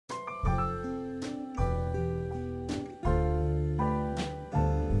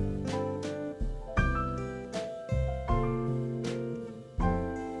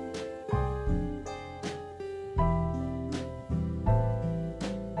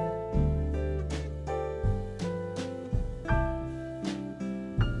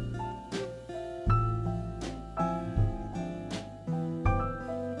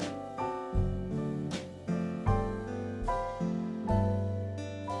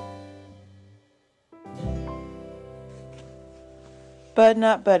Bud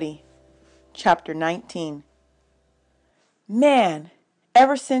Not Buddy, Chapter 19. Man,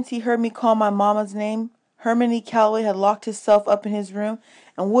 ever since he heard me call my mama's name, Herman Calloway had locked himself up in his room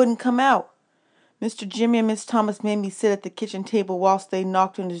and wouldn't come out. Mr. Jimmy and Miss Thomas made me sit at the kitchen table whilst they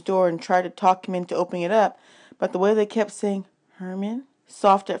knocked on his door and tried to talk him into opening it up, but the way they kept saying, "Herman,"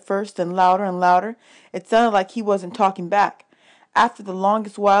 soft at first, then louder and louder, it sounded like he wasn't talking back. After the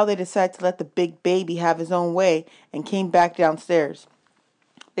longest while, they decided to let the big baby have his own way and came back downstairs.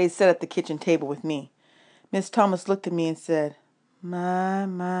 They sat at the kitchen table with me. Miss Thomas looked at me and said, "My,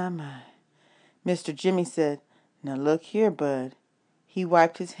 my, my." Mr. Jimmy said, "Now look here, Bud." He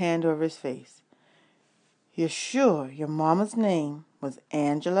wiped his hand over his face. "You're sure your mama's name was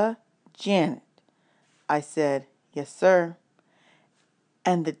Angela Janet?" I said, "Yes, sir."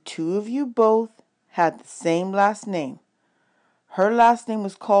 "And the two of you both had the same last name?" "Her last name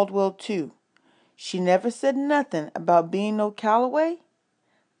was Caldwell, too." "She never said nothing about being no Calloway?"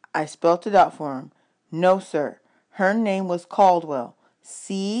 I spelt it out for him. "No, sir. Her name was Caldwell.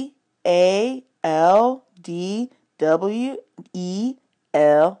 Caldwell.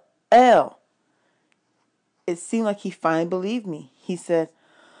 It seemed like he finally believed me. He said,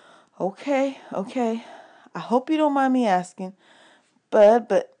 Okay. I hope you don't mind me asking, Bud,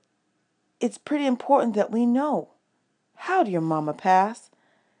 but it's pretty important that we know. How did your mama pass?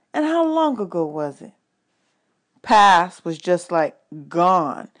 And how long ago was it?" Pass was just like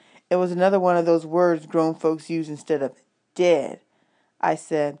gone. It was another one of those words grown folks use instead of dead. I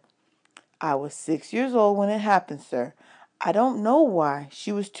said, "I was 6 years old when it happened, sir. I don't know why.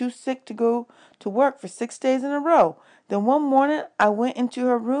 She was too sick to go to work for 6 days in a row. Then one morning I went into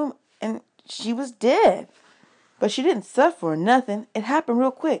her room and she was dead. But she didn't suffer or nothing. It happened real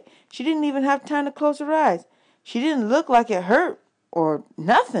quick. She didn't even have time to close her eyes. She didn't look like it hurt or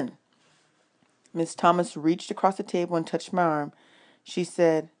nothing." Miss Thomas reached across the table and touched my arm. She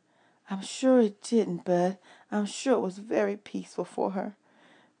said, "I'm sure it didn't, Bud. I'm sure it was very peaceful for her."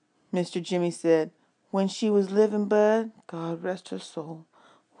 Mr. Jimmy said, "When she was living, Bud, God rest her soul,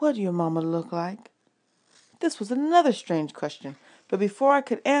 what did your mama look like?" This was another strange question, but before I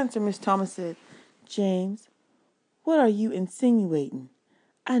could answer, Miss Thomas said, "James, what are you insinuating?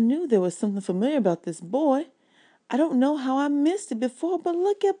 I knew there was something familiar about this boy. I don't know how I missed it before, but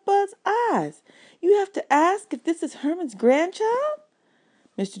look at Bud's eyes. You have to ask if this is Herman's grandchild?"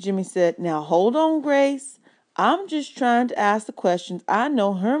 Mr. Jimmy said, "Now hold on, Grace. I'm just trying to ask the questions I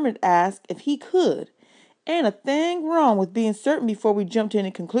know Herman asked if he could. Ain't a thing wrong with being certain before we jump to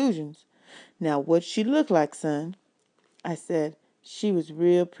any conclusions. Now, what'd she look like, son?" I said, "She was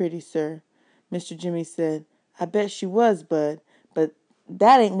real pretty, sir." Mr. Jimmy said, "I bet she was, Bud, but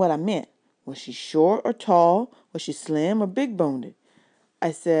that ain't what I meant. Was she short or tall? Was she slim or big-boned?"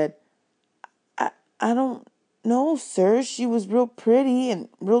 I said, I don't know, sir. She was real pretty and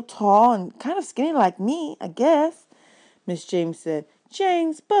real tall and kind of skinny like me, I guess." Miss James said,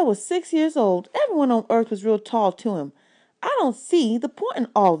 "James, Bud was 6 years old. Everyone on earth was real tall to him. I don't see the point in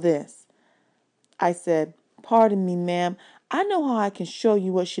all this." I said, "Pardon me, ma'am. I know how I can show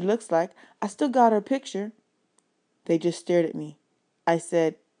you what she looks like. I still got her picture." They just stared at me. I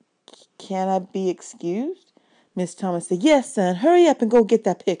said, "Can I be excused?" Miss Thomas said, "Yes, son. Hurry up and go get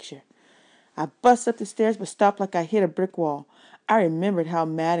that picture." I busted up the stairs but stopped like I hit a brick wall. I remembered how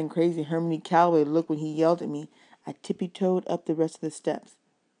mad and crazy Herman Calloway looked when he yelled at me. I tippy-toed up the rest of the steps.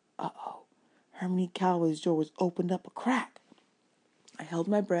 Uh-oh. Herman Calloway's door was opened up a crack. I held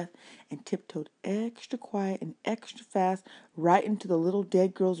my breath and tiptoed extra quiet and extra fast right into the little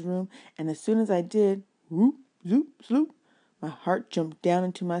dead girl's room, and as soon as I did, whoop, zoop, sloop, my heart jumped down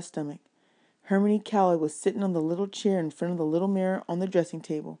into my stomach. Herman Calloway was sitting on the little chair in front of the little mirror on the dressing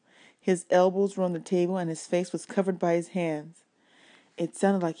table. His elbows were on the table and his face was covered by his hands. It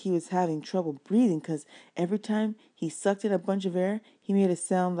sounded like he was having trouble breathing because every time he sucked in a bunch of air, he made a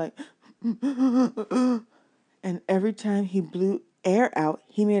sound like and every time he blew air out,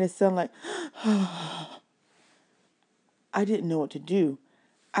 he made a sound like I didn't know what to do.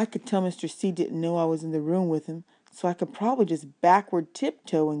 I could tell Mr. C didn't know I was in the room with him, so I could probably just backward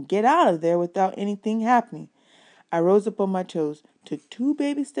tiptoe and get out of there without anything happening. I rose up on my toes, took 2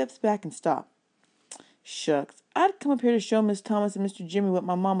 baby steps back, and stopped. Shucks, I'd come up here to show Miss Thomas and Mr. Jimmy what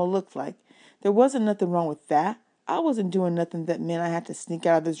my mama looked like. There wasn't nothing wrong with that. I wasn't doing nothing that meant I had to sneak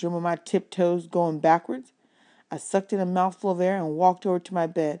out of this room with my tiptoes going backwards. I sucked in a mouthful of air and walked over to my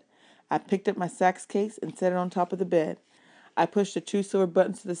bed. I picked up my sax case and set it on top of the bed. I pushed the 2 silver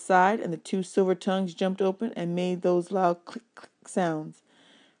buttons to the side, and the 2 silver tongues jumped open and made those loud click-click sounds.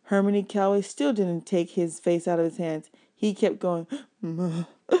 Herman Calloway still didn't take his face out of his hands. He kept going, "Ma,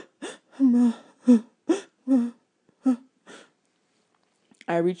 ma, ma."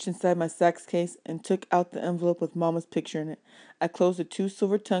 reached inside my sax case and took out the envelope with Mama's picture in it. I closed the two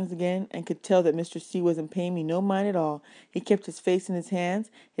silver tongues again and could tell that Mr. C wasn't paying me no mind at all. He kept his face in his hands.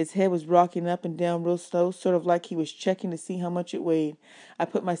 His head was rocking up and down real slow, sort of like he was checking to see how much it weighed. I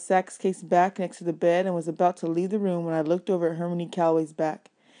put my sax case back next to the bed and was about to leave the room when I looked over at Herman Calloway's back.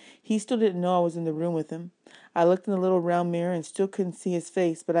 He still didn't know I was in the room with him. I looked in the little round mirror and still couldn't see his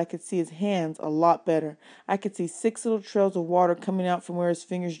face, but I could see his hands a lot better. I could see 6 little trails of water coming out from where his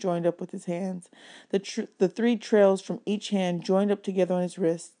fingers joined up with his hands. The 3 trails from each hand joined up together on his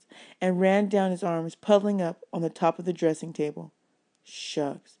wrists and ran down his arms, puddling up on the top of the dressing table.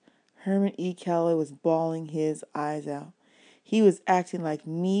 Shucks. Herman E. Calloway was bawling his eyes out. He was acting like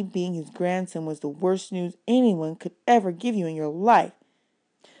me being his grandson was the worst news anyone could ever give you in your life.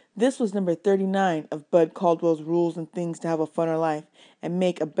 This was number 39 of Bud Caldwell's Rules and Things to Have a Funner Life and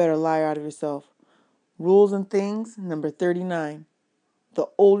Make a Better Liar Out of Yourself. Rules and Things, number 39. The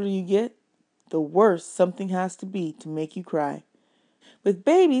older you get, the worse something has to be to make you cry. With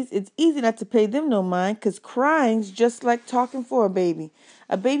babies, it's easy not to pay them no mind, 'cause crying's just like talking for a baby.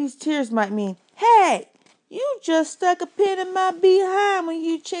 A baby's tears might mean, "Hey, you just stuck a pin in my behind when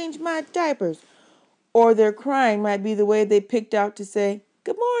you changed my diapers." Or their crying might be the way they picked out to say,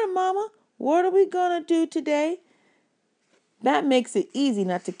 "Good morning, Mama. What are we going to do today?" That makes it easy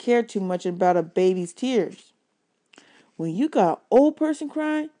not to care too much about a baby's tears. When you got an old person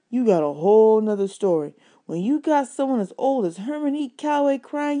crying, you got a whole nother story. When you got someone as old as Herman E. Calloway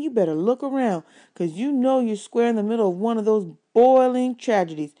crying, you better look around, 'cause you know you're square in the middle of one of those boiling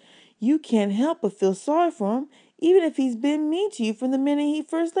tragedies. You can't help but feel sorry for him, even if he's been mean to you from the minute he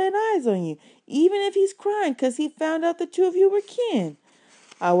first laid eyes on you, even if he's crying 'cause he found out the two of you were kin.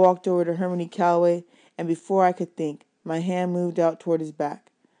 I walked over to Herman E. Calloway, and before I could think, my hand moved out toward his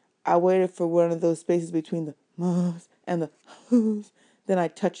back. I waited for one of those spaces between the "mums" and the "who's." Then I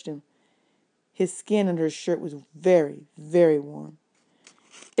touched him. His skin under his shirt was very, very warm.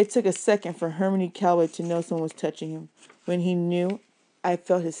 It took a second for Herman E. Calloway to know someone was touching him. When he knew, I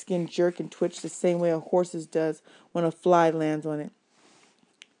felt his skin jerk and twitch the same way a horse's does when a fly lands on it.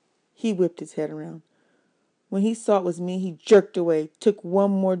 He whipped his head around. When he saw it was me, he jerked away, took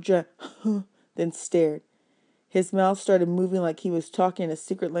one more drag, then stared. His mouth started moving like he was talking in a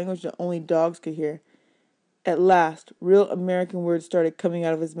secret language that only dogs could hear. At last, real American words started coming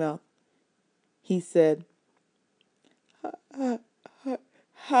out of his mouth. He said,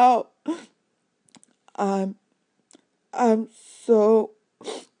 "How? I'm so...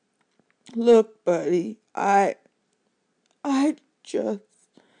 Look, buddy, I just..."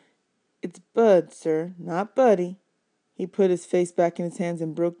 "It's Bud, sir, not Buddy." He put his face back in his hands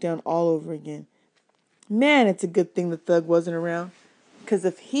and broke down all over again. Man, it's a good thing the thug wasn't around, 'cause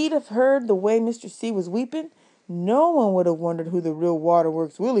if he'd have heard the way Mr. C was weeping, no one would have wondered who the real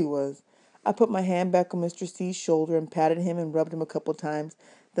Waterworks Willie was. I put my hand back on Mr. C's shoulder and patted him and rubbed him a couple times,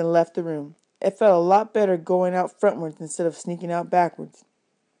 then left the room. It felt a lot better going out frontwards instead of sneaking out backwards.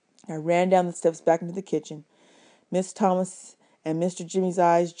 I ran down the steps back into the kitchen. Miss Thomas and Mr. Jimmy's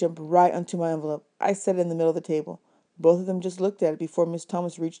eyes jumped right onto my envelope. I set it in the middle of the table. Both of them just looked at it before Miss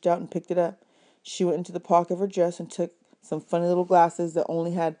Thomas reached out and picked it up. She went into the pocket of her dress and took some funny little glasses that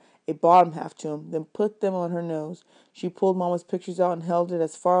only had a bottom half to them, then put them on her nose. She pulled Mama's pictures out and held it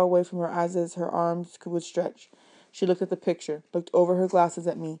as far away from her eyes as her arms would stretch. She looked at the picture, looked over her glasses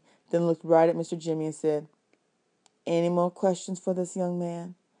at me, then looked right at Mr. Jimmy and said, "Any more questions for this young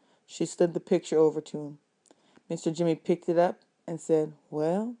man?" She slid the picture over to him. Mr. Jimmy picked it up and said,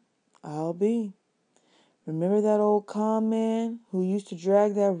 "Well, I'll be. Remember that old con man who used to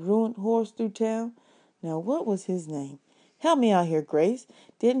drag that ruined horse through town? Now, what was his name? Help me out here, Grace.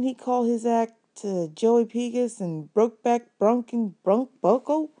 Didn't he call his act Joey Pegas and Brokeback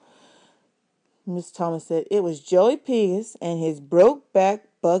Bucko?" Miss Thomas said, "It was Joey Pegas and his Brokeback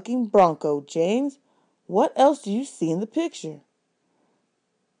Bucking Bronco, James. What else do you see in the picture?"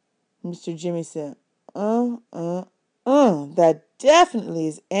 Mr. Jimmy said, that definitely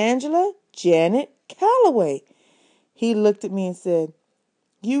is Angela Janet Calloway." He looked at me and said,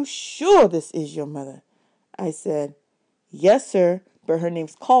 "You sure this is your mother?" I said, "Yes, sir, but her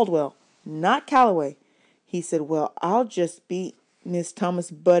name's Caldwell, not Calloway." He said, "Well, I'll just be..." Miss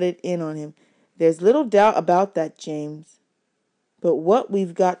Thomas butted in on him. "There's little doubt about that, James. But what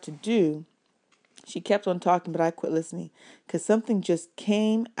we've got to do..." She kept on talking, but I quit listening, 'cause something just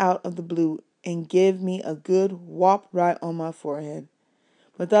came out of the blue and gave me a good whop right on my forehead.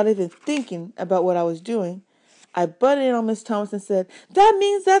 Without even thinking about what I was doing, I butted in on Miss Thomas and said, "That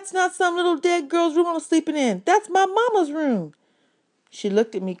means that's not some little dead girl's room I'm sleeping in. That's my mama's room." She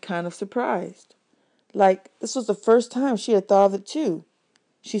looked at me kind of surprised, like this was the first time she had thought of it too.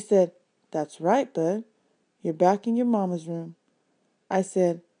 She said, "That's right, Bud. You're back in your mama's room." I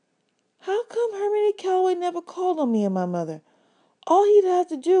said, "How come Herman Calloway never called on me and my mother? All he'd have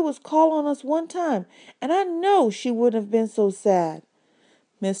to do was call on us one time, and I know she wouldn't have been so sad."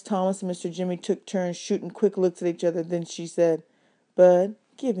 Miss Thomas and Mr. Jimmy took turns shooting quick looks at each other. Then she said, "Bud,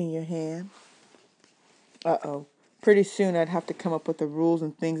 give me your hand." Uh-oh. Pretty soon I'd have to come up with the rules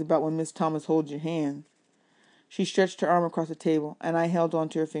and things about when Miss Thomas holds your hand. She stretched her arm across the table, and I held on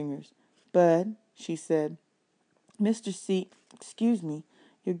to her fingers. "Bud," she said, excuse me,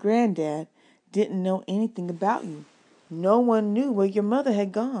 your granddad didn't know anything about you. No one knew where your mother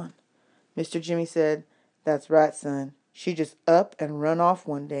had gone." Mr. Jimmy said, "That's right, son. She just up and run off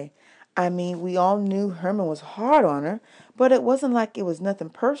one day. I mean, we all knew Herman was hard on her, but it wasn't like it was nothing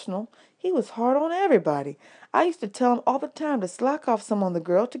personal. He was hard on everybody. I used to tell him all the time to slack off some on the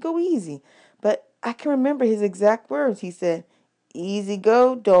girl, to go easy. But I can remember his exact words. He said, 'Easy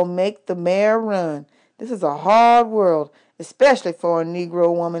go, don't make the mare run.' This is a hard world, especially for a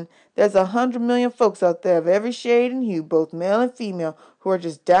Negro woman. There's 100 million folks out there of every shade and hue, both male and female, who are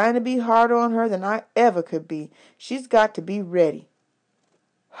just dying to be harder on her than I ever could be. She's got to be ready."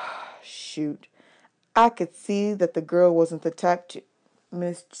 Shoot. I could see that the girl wasn't the type to.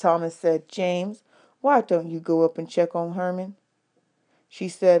 Miss Thomas said, "James, why don't you go up and check on Herman?" She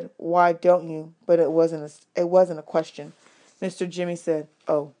said, "Why don't you?" But it wasn't a question. Mr. Jimmy said,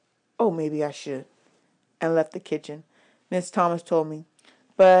 "Oh, maybe I should," and left the kitchen. Miss Thomas told me,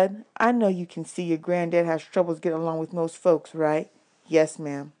 "Bud, I know you can see your granddad has troubles getting along with most folks, right?" "Yes,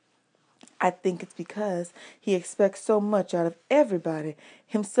 ma'am." "I think it's because he expects so much out of everybody,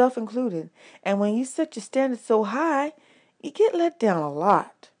 himself included. And when you set your standards so high, you get let down a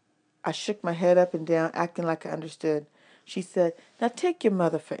lot." I shook my head up and down, acting like I understood. She said, "Now take your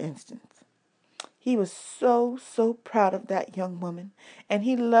mother, for instance. He was so proud of that young woman, and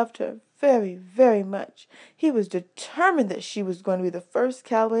he loved her very, very much. He was determined that she was going to be the first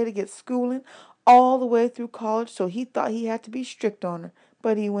Calloway to get schooling all the way through college, so he thought he had to be strict on her.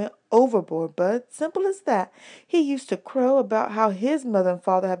 But he went overboard, Bud. Simple as that. He used to crow about how his mother and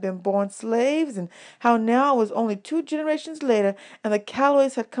father had been born slaves, and how now it was only 2 generations later, and the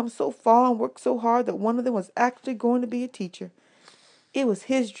Calloways had come so far and worked so hard that one of them was actually going to be a teacher. It was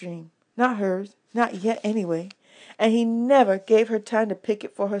his dream, not hers, not yet anyway. And he never gave her time to pick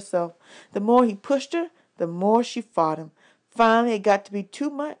it for herself. The more he pushed her, the more she fought him. Finally, it got to be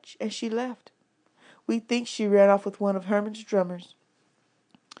too much, and she left. We think she ran off with one of Herman's drummers.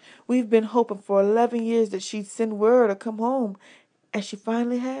 We've been hoping for 11 years that she'd send word or come home, and she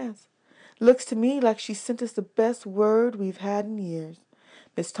finally has. Looks to me like she sent us the best word we've had in years."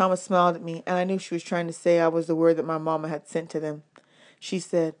 Miss Thomas smiled at me, and I knew she was trying to say I was the word that my mama had sent to them. She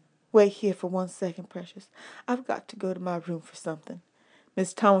said, "Wait here for 1 second, Precious. I've got to go to my room for something."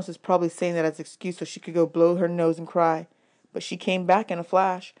 Miss Thomas was probably saying that as an excuse so she could go blow her nose and cry. But she came back in a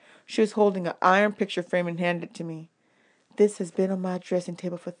flash. She was holding an iron picture frame and handed it to me. "This has been on my dressing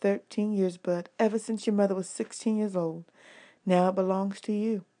table for 13 years, Bud, ever since your mother was 16 years old. Now it belongs to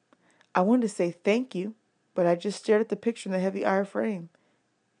you." I wanted to say thank you, but I just stared at the picture in the heavy iron frame.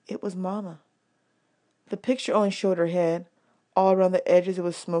 It was Mama. The picture only showed her head. All around the edges it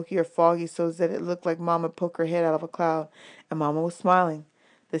was smoky or foggy so that it looked like Mama poked her head out of a cloud, and Mama was smiling.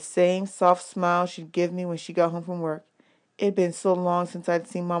 The same soft smile she'd give me when she got home from work. It had been so long since I'd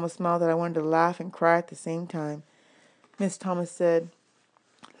seen Mama smile that I wanted to laugh and cry at the same time. Miss Thomas said,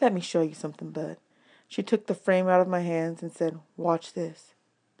 "Let me show you something, Bud." She took the frame out of my hands and said, "Watch this."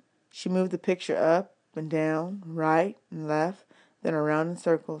 She moved the picture up and down, right and left, then around in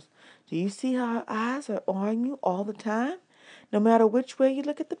circles. "Do you see how her eyes are on you all the time? No matter which way you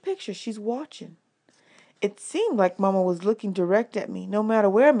look at the picture, she's watching." It seemed like Mama was looking direct at me, no matter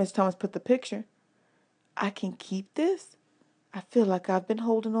where Miss Thomas put the picture. "I can keep this? I feel like I've been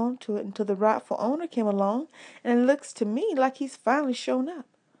holding on to it until the rightful owner came along, and it looks to me like he's finally shown up."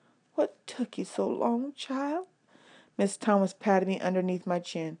 "What took you so long, child?" Miss Thomas patted me underneath my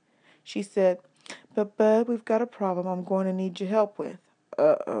chin. She said, "But, Bud, we've got a problem I'm going to need your help with."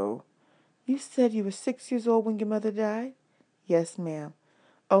 "Uh-oh." "You said you were 6 years old when your mother died?" "Yes, ma'am."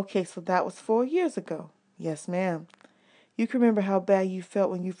 "Okay, so that was 4 years ago." "Yes, ma'am." "You can remember how bad you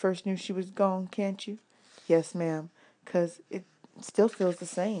felt when you first knew she was gone, can't you?" "Yes, ma'am, 'cause it still feels the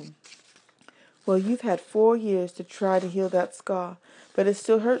same." "Well, you've had 4 years to try to heal that scar, but it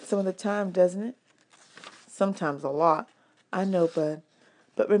still hurts some of the time, doesn't it?" "Sometimes a lot." "I know, Bud.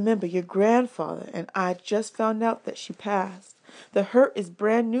 But remember, your grandfather and I just found out that she passed. The hurt is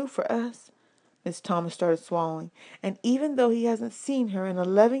brand new for us. Miss Thomas started swallowing. And even though he hasn't seen her in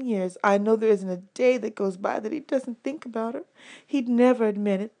 11 years, I know there isn't a day that goes by that he doesn't think about her. He'd never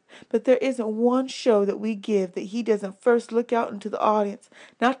admit it, but there isn't one show that we give that he doesn't first look out into the audience,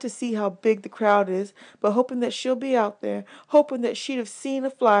 not to see how big the crowd is, but hoping that she'll be out there, hoping that she'd have seen a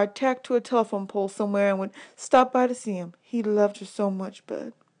flyer tacked to a telephone pole somewhere and would stop by to see him. He loved her so much,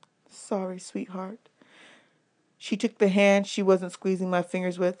 Bud. Sorry, sweetheart. She took the hand she wasn't squeezing my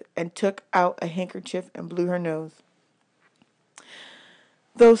fingers with and took out a handkerchief and blew her nose.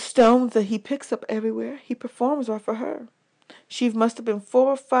 Those stones that he picks up everywhere he performs are for her. She must have been 4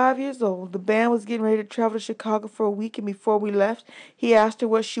 or 5 years old. The band was getting ready to travel to Chicago for a week, and before we left, he asked her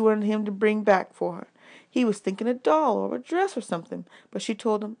what she wanted him to bring back for her. He was thinking a doll or a dress or something, but she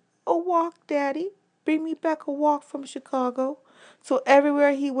told him, "A walk, Daddy. Bring me back a walk from Chicago." So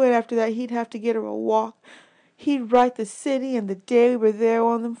everywhere he went after that, he'd have to get her a walk. He'd write the city and the day we were there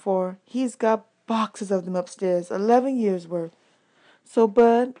on them for. He's got boxes of them upstairs, 11 years' worth. So,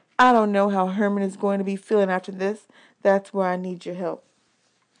 Bud, I don't know how Herman is going to be feeling after this. That's where I need your help.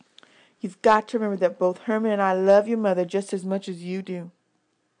 You've got to remember that both Herman and I love your mother just as much as you do.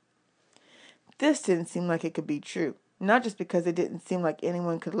 This didn't seem like it could be true. Not just because it didn't seem like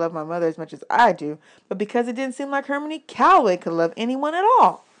anyone could love my mother as much as I do, but because it didn't seem like Hermione Calloway could love anyone at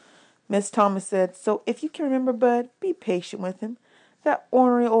all. Miss Thomas said, "So if you can remember, Bud, be patient with him. That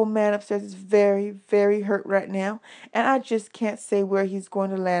ornery old man upstairs is very, very hurt right now, and I just can't say where he's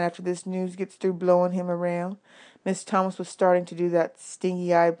going to land after this news gets through blowing him around." Miss Thomas was starting to do that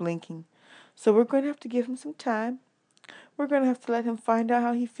stingy-eye blinking. "So we're going to have to give him some time. We're going to have to let him find out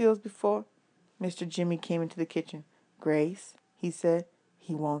how he feels before." Mr. Jimmy came into the kitchen. "Grace," he said,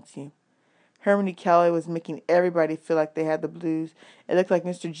 "he wants you." Hermione Calloway was making everybody feel like they had the blues. It looked like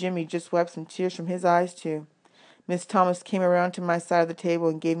Mr. Jimmy just wiped some tears from his eyes, too. Miss Thomas came around to my side of the table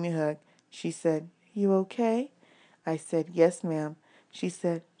and gave me a hug. She said, "You okay?" I said, "Yes, ma'am." She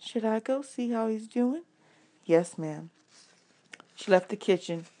said, "Should I go see how he's doing?" "Yes, ma'am." She left the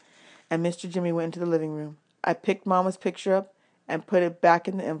kitchen, and Mr. Jimmy went into the living room. I picked Mama's picture up and put it back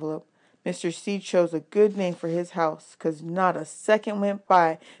in the envelope. Mr. C chose a good name for his house, 'cause not a second went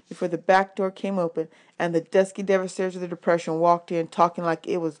by before the back door came open and the dusky devastators of the Depression walked in talking like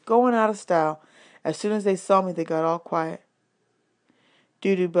it was going out of style. As soon as they saw me, they got all quiet.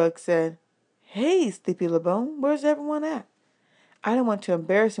 Doodoo-Bug said, "Hey, Sleepy LeBone, where's everyone at?" I didn't want to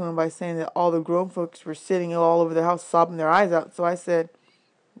embarrass anyone by saying that all the grown folks were sitting all over the house sobbing their eyes out, so I said,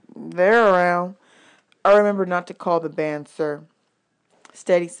 "They're around." I remembered not to call the band sir.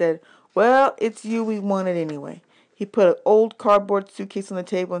 Steady said, "Well, it's you we wanted anyway." He put an old cardboard suitcase on the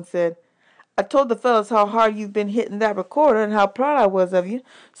table and said, "I told the fellas how hard you've been hitting that recorder and how proud I was of you,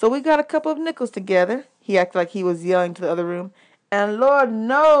 so we got a couple of nickels together." He acted like he was yelling to the other room. "And Lord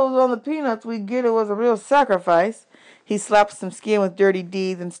knows on the peanuts we get it was a real sacrifice." He slapped some skin with dirty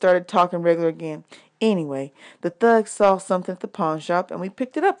deeds and started talking regular again. "Anyway, the thugs saw something at the pawn shop and we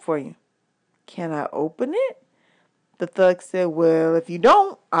picked it up for you." "Can I open it?" The thug said, "Well, if you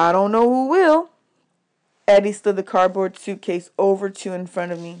don't, I don't know who will." Eddie slid the cardboard suitcase over to in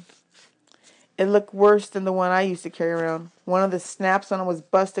front of me. It looked worse than the one I used to carry around. One of the snaps on it was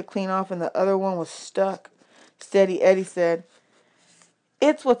busted clean off and the other one was stuck. Steady Eddie said,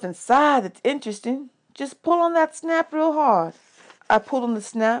 "It's what's inside that's interesting. Just pull on that snap real hard." I pulled on the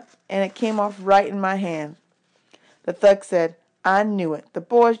snap and it came off right in my hand. The thug said, "I knew it. The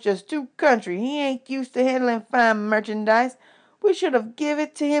boy's just too country. He ain't used to handling fine merchandise. We should have give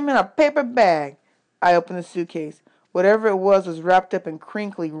it to him in a paper bag." I opened the suitcase. Whatever it was wrapped up in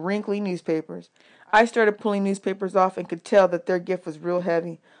crinkly, wrinkly newspapers. I started pulling newspapers off and could tell that their gift was real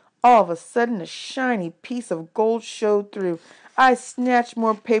heavy. All of a sudden, a shiny piece of gold showed through. I snatched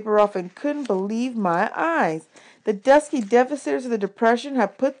more paper off and couldn't believe my eyes. The dusky devastators of the Depression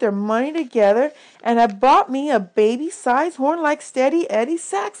had put their money together and had bought me a baby-sized horn-like Steady Eddie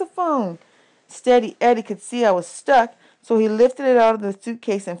saxophone. Steady Eddie could see I was stuck, so he lifted it out of the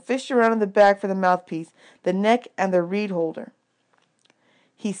suitcase and fished around in the bag for the mouthpiece, the neck, and the reed holder.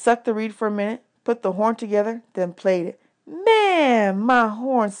 He sucked the reed for a minute, put the horn together, then played it. "Man, my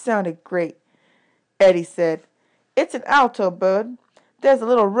horn sounded great." Eddie said, "It's an alto, Bud. There's a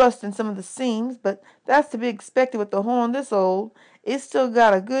little rust in some of the seams, but that's to be expected with a horn this old. It's still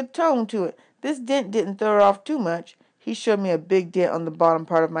got a good tone to it. This dent didn't throw it off too much." He showed me a big dent on the bottom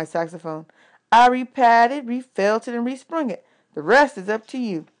part of my saxophone. "I repadded, refelted, and resprung it. The rest is up to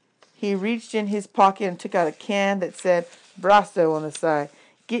you." He reached in his pocket and took out a can that said Brasso on the side.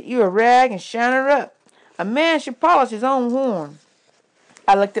 "Get you a rag and shine her up. A man should polish his own horn."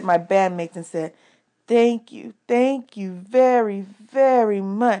 I looked at my bandmates and said, thank you very, very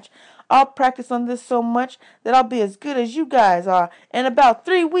much. I'll practice on this so much that I'll be as good as you guys are in about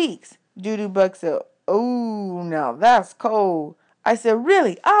 3 weeks. Doodoo said, "Oh, now that's cold." I said,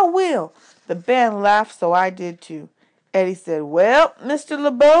 "Really, I will." The band laughed, so I did too. Eddie said, "Well, Mr.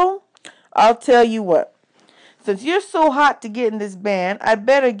 LeBeau, I'll tell you what. Since you're so hot to get in this band, I'd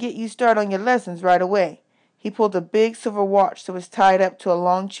better get you started on your lessons right away." He pulled a big silver watch that was tied up to a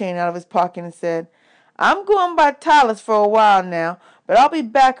long chain out of his pocket and said, "I'm going by Tyler's for a while now, but I'll be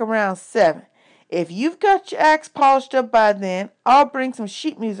back around 7. If you've got your axe polished up by then, I'll bring some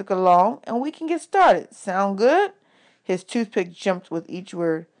sheet music along and we can get started. Sound good?" His toothpick jumped with each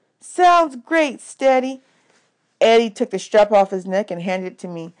word. "Sounds great, Steady." Eddie took the strap off his neck and handed it to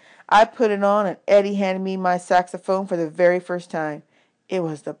me. I put it on, and Eddie handed me my saxophone for the very first time. It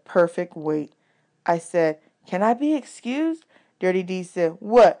was the perfect weight. I said, "Can I be excused?" Dirty D said,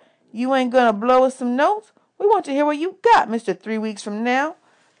 "What, you ain't going to blow us some notes? We want to hear what you got, Mr. 3 weeks from now."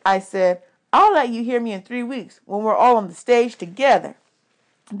 I said, "I'll let you hear me in 3 weeks when we're all on the stage together."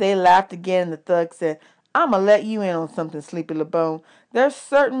 They laughed again, and the thug said, "I'm going to let you in on something, Sleepy LeBone. There's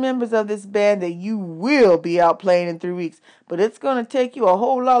certain members of this band that you will be out playing in 3 weeks, but it's going to take you a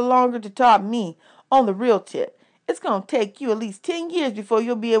whole lot longer to top me. On the real tip, it's going to take you at least 10 years before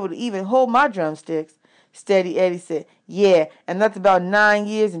you'll be able to even hold my drumsticks." Steady Eddie said, "Yeah, and that's about 9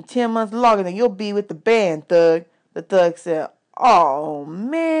 years and 10 months longer than you'll be with the band, Thug." The thug said, "Oh,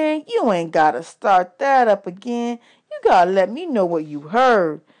 man, you ain't got to start that up again. You got to let me know what you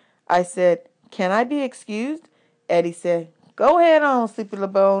heard." I said, "Can I be excused?" Eddie said, "Go ahead on, Sleepy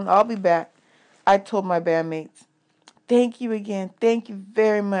LeBone. I'll be back." I told my bandmates, "Thank you again. Thank you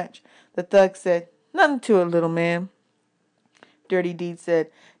very much." The thug said, "Nothing to it, little man." Dirty Deed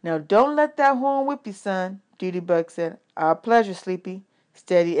said, "Now don't let that horn whip you, son." Duty Bug said, "Our pleasure, Sleepy."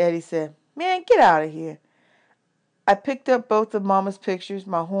 Steady Eddie said, "Man, get out of here." I picked up both of Mama's pictures,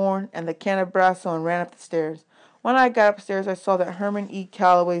 my horn, and the can of Brasso and ran up the stairs. When I got upstairs, I saw that Herman E.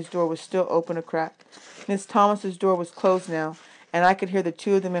 Calloway's door was still open a crack. Miss Thomas's door was closed now, and I could hear the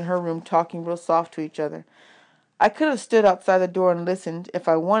two of them in her room talking real soft to each other. I could have stood outside the door and listened if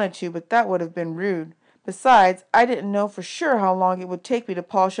I wanted to, but that would have been rude. Besides, I didn't know for sure how long it would take me to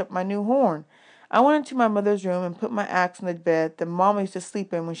polish up my new horn. I went into my mother's room and put my axe on the bed that Mama used to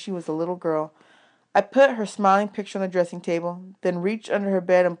sleep in when she was a little girl. I put her smiling picture on the dressing table, then reached under her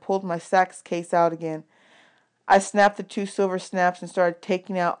bed and pulled my sax case out again. I snapped the 2 silver snaps and started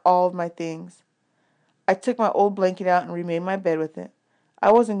taking out all of my things. I took my old blanket out and remade my bed with it.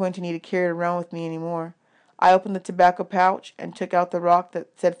 I wasn't going to need to carry it around with me anymore. I opened the tobacco pouch and took out the rock that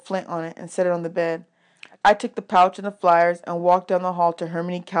said Flint on it and set it on the bed. I took the pouch and the flyers and walked down the hall to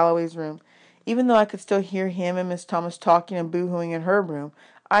Hermione Calloway's room. Even though I could still hear him and Miss Thomas talking and boo-hooing in her room,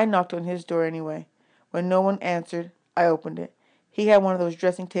 I knocked on his door anyway. When no one answered, I opened it. He had one of those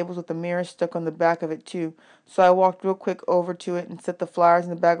dressing tables with a mirror stuck on the back of it, too, so I walked real quick over to it and set the flyers in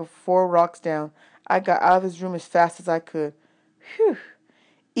the bag of 4 rocks down. I got out of his room as fast as I could. Whew!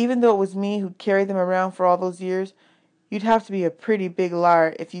 Even though it was me who'd carried them around for all those years, you'd have to be a pretty big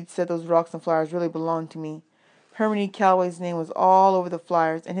liar if you'd said those rocks and flyers really belonged to me. Herman Calloway's name was all over the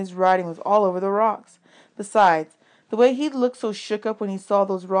flyers, and his writing was all over the rocks. Besides, the way he looked so shook up when he saw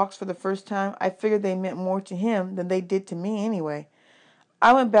those rocks for the first time, I figured they meant more to him than they did to me anyway.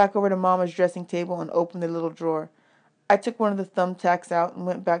 I went back over to Mama's dressing table and opened the little drawer. I took one of the thumbtacks out and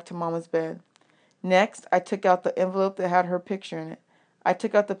went back to Mama's bed. Next, I took out the envelope that had her picture in it. I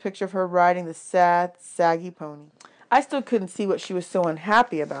took out the picture of her riding the sad, saggy pony. I still couldn't see what she was so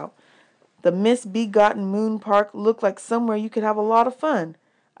unhappy about. The misbegotten Moon Park looked like somewhere you could have a lot of fun.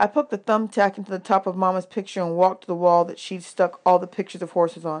 I poked the thumbtack into the top of Mama's picture and walked to the wall that she'd stuck all the pictures of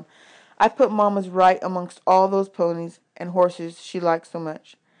horses on. I put Mama's right amongst all those ponies and horses she liked so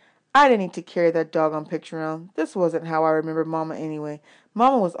much. I didn't need to carry that doggone picture around. This wasn't how I remembered Mama anyway.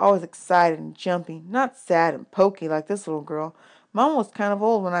 Mama was always excited and jumpy, not sad and poky like this little girl. Mama was kind of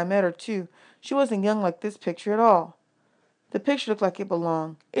old when I met her, too. She wasn't young like this picture at all. The picture looked like it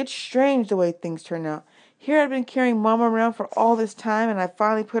belonged. It's strange the way things turn out. Here I'd been carrying Mama around for all this time, and I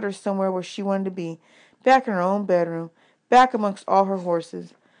finally put her somewhere where she wanted to be, back in her own bedroom, back amongst all her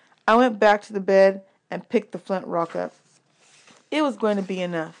horses. I went back to the bed and picked the flint rock up. It was going to be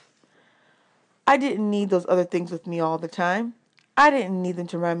enough. I didn't need those other things with me all the time. I didn't need them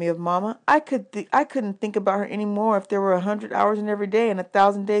to remind me of Mama. I couldn't think about her any more if there were 100 hours in every day and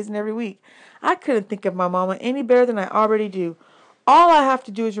 1,000 days in every week. I couldn't think of my Mama any better than I already do. All I have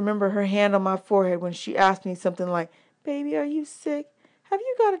to do is remember her hand on my forehead when she asked me something like, "Baby, are you sick? Have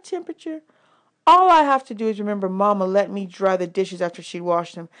you got a temperature?" All I have to do is remember Mama let me dry the dishes after she'd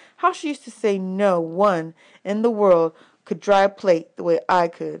washed them. How she used to say no one in the world could dry a plate the way I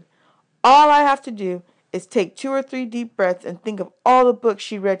could. All I have to do is take 2 or 3 deep breaths and think of all the books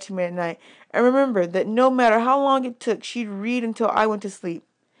she read to me at night, and remember that no matter how long it took, she'd read until I went to sleep.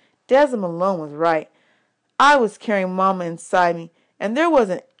 Desmond Malone was right. I was carrying Mama inside me, and there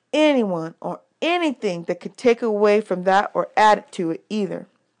wasn't anyone or anything that could take away from that or add to it either.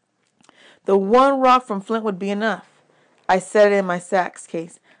 The one rock from Flint would be enough. I set it in my sax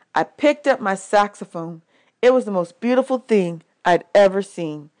case. I picked up my saxophone. It was the most beautiful thing I'd ever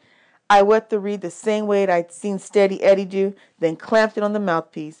seen. I wet the reed the same way I'd seen Steady Eddie do, then clamped it on the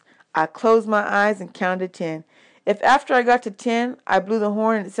mouthpiece. I closed my eyes and counted 10. If after I got to 10, I blew the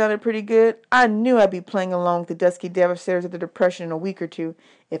horn and it sounded pretty good, I knew I'd be playing along with the Dusky Devastators of the Depression in a week or two.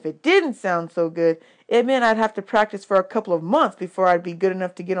 If it didn't sound so good, it meant I'd have to practice for a couple of months before I'd be good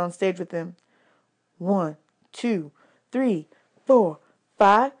enough to get on stage with them. 1, 2, 3, 4,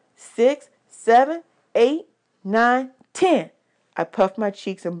 5, 6, 7, 8, 9, 10. I puffed my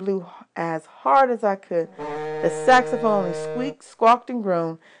cheeks and blew as hard as I could. The saxophone only squeaked, squawked, and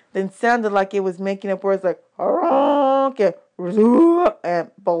groaned, then sounded like it was making up words like honk and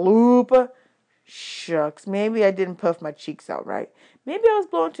baloopa. Shucks, maybe I didn't puff my cheeks out right. Maybe I was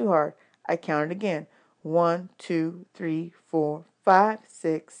blowing too hard. I counted again. 1, 2, 3, 4, 5,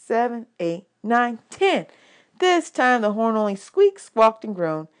 6, 7, 8, 9, 10. This time the horn only squeaked, squawked, and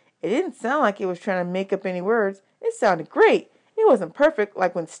groaned. It didn't sound like it was trying to make up any words. It sounded great. It wasn't perfect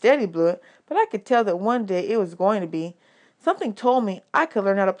like when Steady blew it, but I could tell that one day it was going to be. Something told me I could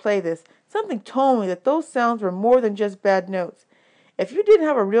learn how to play this. Something told me that those sounds were more than just bad notes. If you didn't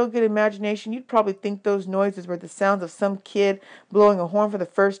have a real good imagination, you'd probably think those noises were the sounds of some kid blowing a horn for the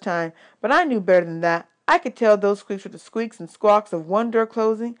first time. But I knew better than that. I could tell those squeaks were the squeaks and squawks of one door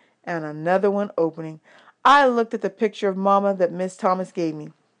closing and another one opening. I looked at the picture of Mama that Miss Thomas gave me.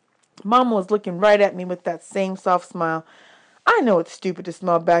 Mama was looking right at me with that same soft smile. I know it's stupid to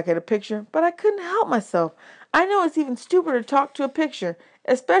smile back at a picture, but I couldn't help myself. I know it's even stupider to talk to a picture,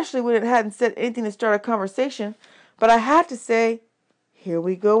 especially when it hadn't said anything to start a conversation. But I had to say, here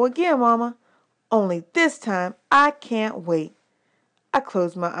we go again, Mama. Only this time, I can't wait. I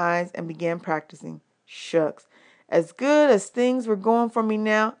closed my eyes and began practicing. Shucks. As good as things were going for me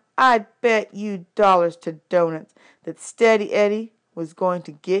now, I'd bet you dollars to donuts that Steady Eddie was going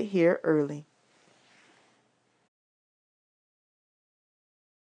to get here early.